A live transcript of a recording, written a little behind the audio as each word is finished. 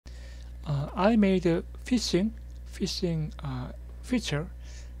I made a fishing feature.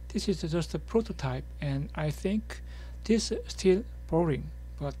 This is just a prototype, and I think this is still boring,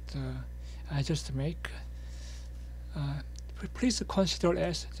 but I just make. Please consider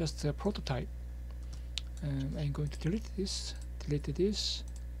as just a prototype. I'm going to delete this.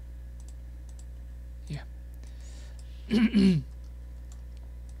 Yeah.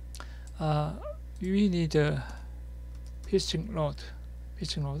 We need a fishing rod,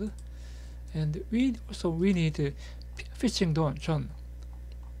 and we need a fishing zone.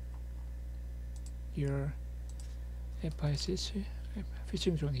 Here, FICC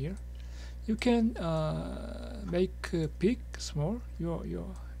fishing zone here. You can make big, small, what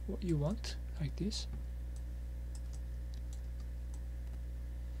you want, like this.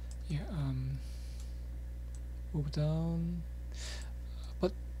 Yeah, move down,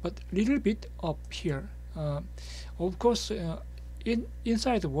 but little bit up here. Of course,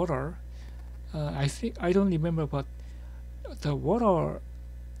 inside the water, I think I don't remember, but the water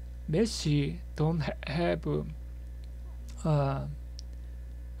mesh don't have.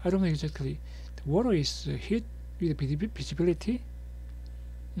 I don't know exactly. The water is hit with visibility.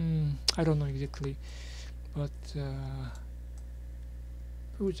 I don't know exactly, but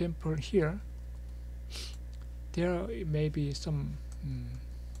for example, here there may be some.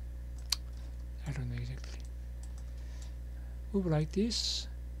 I don't know exactly. Move like this.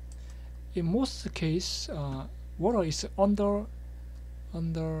 In most case, water is under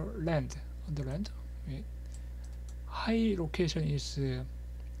land. Right? High location is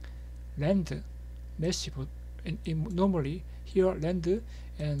land massive. Normally here land,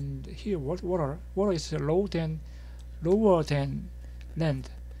 and here water is lower than land.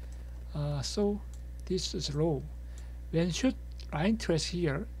 So this is low. When shoot line trace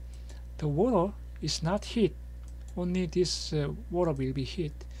here, the water is not hit. Only this water will be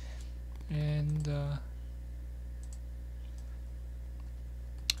hit, and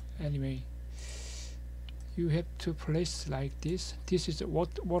anyway, you have to place like this. This is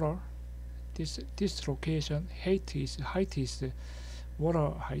water. This location height is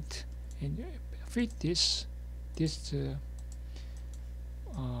water height, and fit this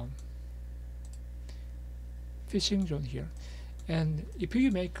fishing zone here. And if you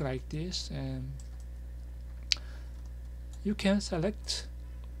make like this, and you can select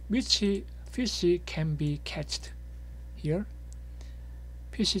which fish can be catched here.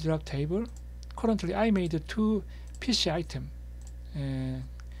 Fish drop table. Currently I made 2 fish item.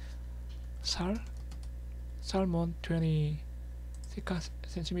 Salmon 26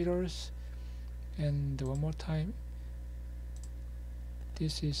 centimeters, and one more time.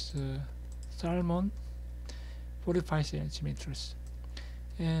 This is salmon 45 centimeters,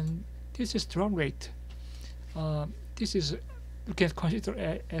 and this is drop rate. This is, you can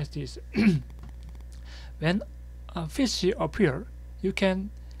consider as this. When a fish appear, you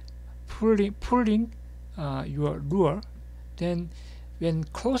can pulling your lure. Then when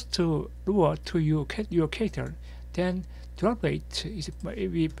close to lure to your cater, then drop rate is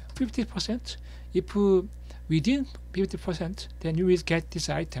maybe 50%. If within 50%, then you will get this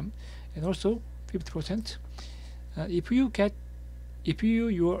item, and also 50%. If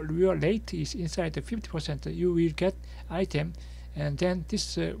your rate is inside the 50%, you will get item, and then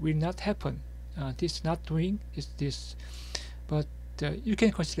this will not happen. This not doing this, but you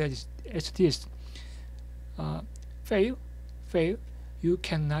can consider this as this. Fail, you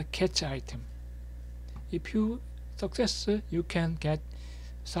cannot catch item. If you success, you can get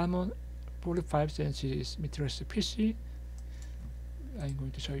salmon 45 centimeters PC. I'm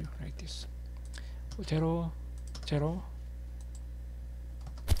going to show you like this. 0, 0.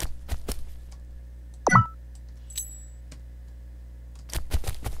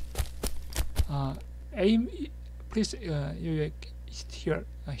 Aim, please. You here.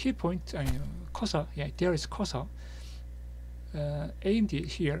 Hit point. Cursor. Yeah, there is cursor. Aim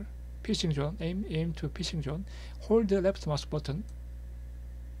here. Fishing zone. Aim to fishing zone. Hold the left mouse button.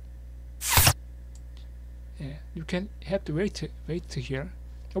 Yeah, you can have to wait here.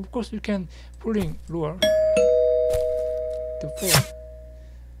 Of course, you can pulling lure to fall.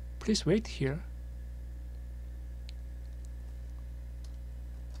 Please wait here.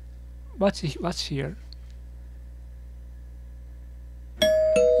 Watch here.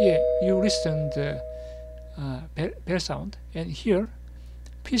 Yeah, you listen the bell sound, and here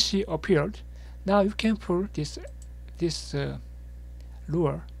PC appeared. Now you can pull this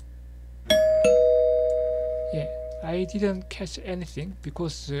lure. Yeah, I didn't catch anything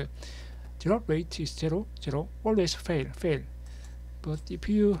because drop rate is 0, always fail. But if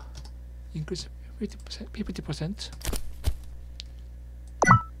you increase 50%,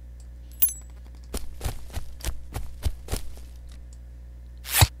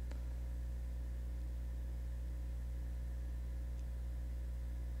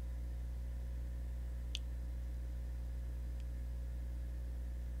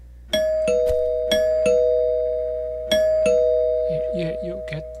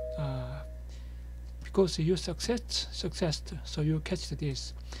 because you success, so you catch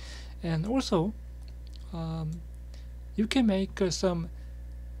this. And also you can make some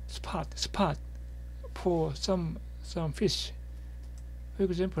spot for some fish. For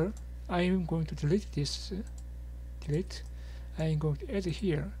example, I am going to delete this. I am going to add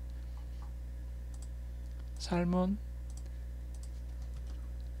here salmon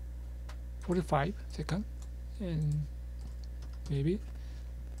 45 seconds, and maybe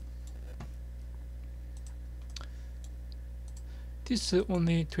this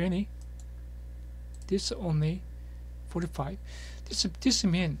only 20, this only 45. This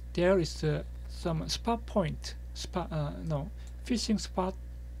means there is some spot point, fishing spot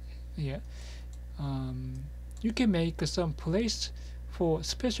here. You can make some place for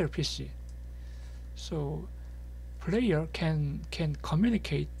special fish, so player can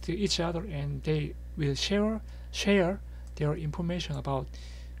communicate to each other, and they will share their information about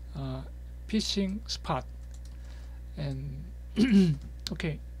fishing spot. And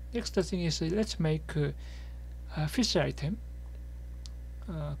okay, next thing is let's make a fish item.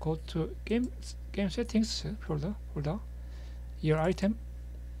 Go to game settings folder, your item,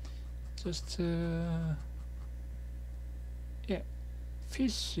 just yeah,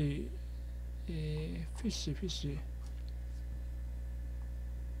 fishy.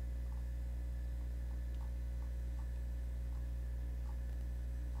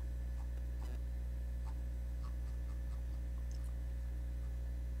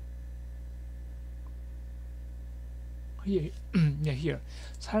 Here, yeah, here,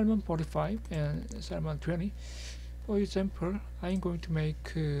 salmon 45 and salmon 20. For example, I'm going to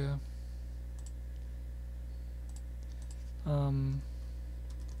make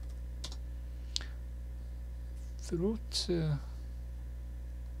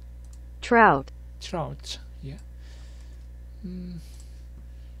trout, yeah.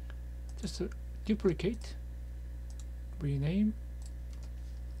 Just duplicate, rename.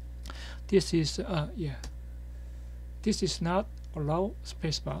 This is yeah, this is not allow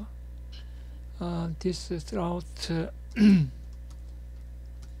spacebar. This is trout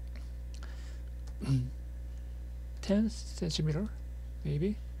 10 centimeter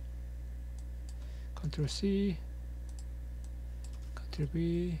maybe. Control C, Control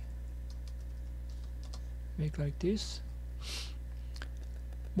B, make like this.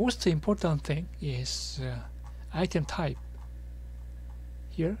 Most important thing is item type.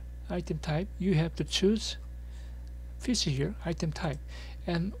 Here, item type, you have to choose fish here, item type.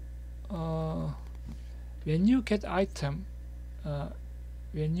 And when you get item,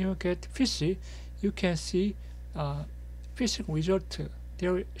 when you get fish, you can see fishing result.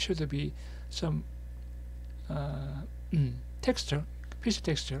 There should be some texture, fish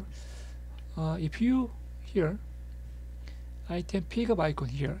texture. If you here, item pickup icon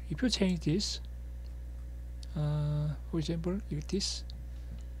here, if you change this, for example, if this,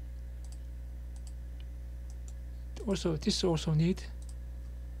 also this also need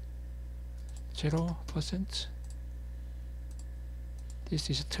 0%. This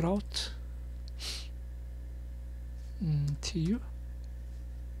is trout. TU,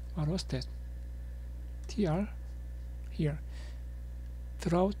 what was that? TR here,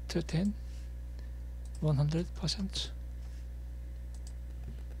 trout 10, 100%.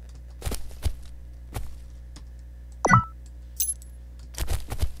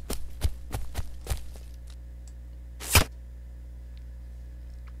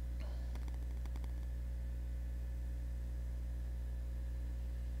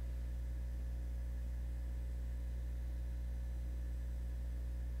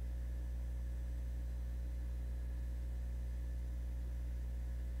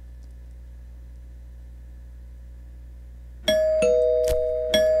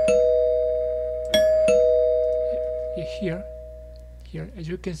 Here, as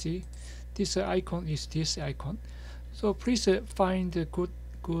you can see, this icon is this icon. So please find a good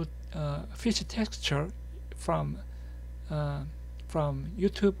fish texture from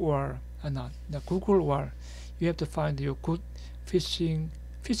YouTube or not the Google, or you have to find your good fish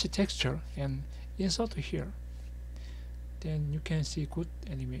texture and insert here. Then you can see good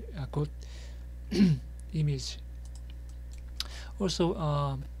good image.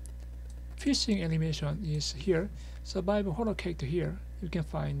 Also, fishing animation is here. Survival horror character here. You can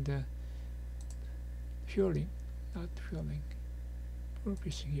find fueling, not fueling, or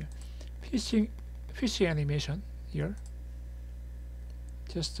fishing here. Fishing animation here.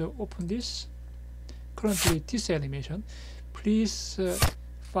 Just open this. Currently, this animation. Please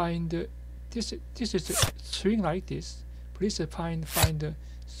find this. This is swing like this. Please find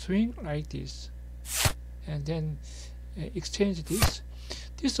swing like this, and then exchange this.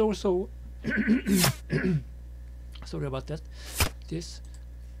 This also sorry about that. This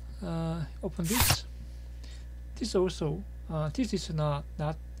open this. This also this is not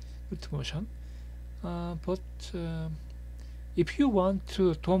root motion, but if you want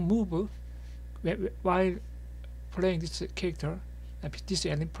to don't move while playing this character,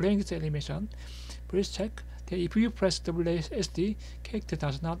 playing this animation, please check that if you press WASD, character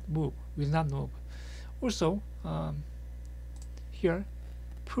does not move, will not move. Also, here,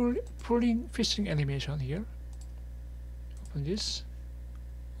 pulling fishing animation here. Open this,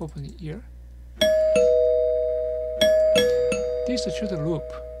 open it here. This should loop,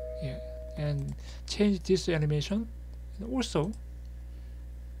 yeah, and change this animation. And also,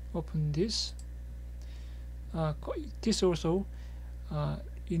 open this. This also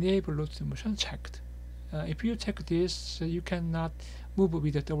enable root motion checked. If you check this, you cannot move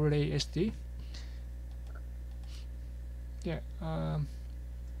with the WASD. Yeah,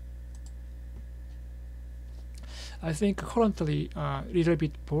 I think currently little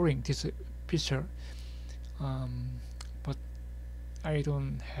bit boring this picture, but I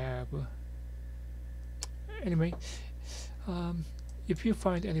don't have. Anyway, if you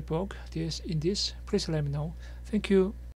find any bug in this, please let me know. Thank you.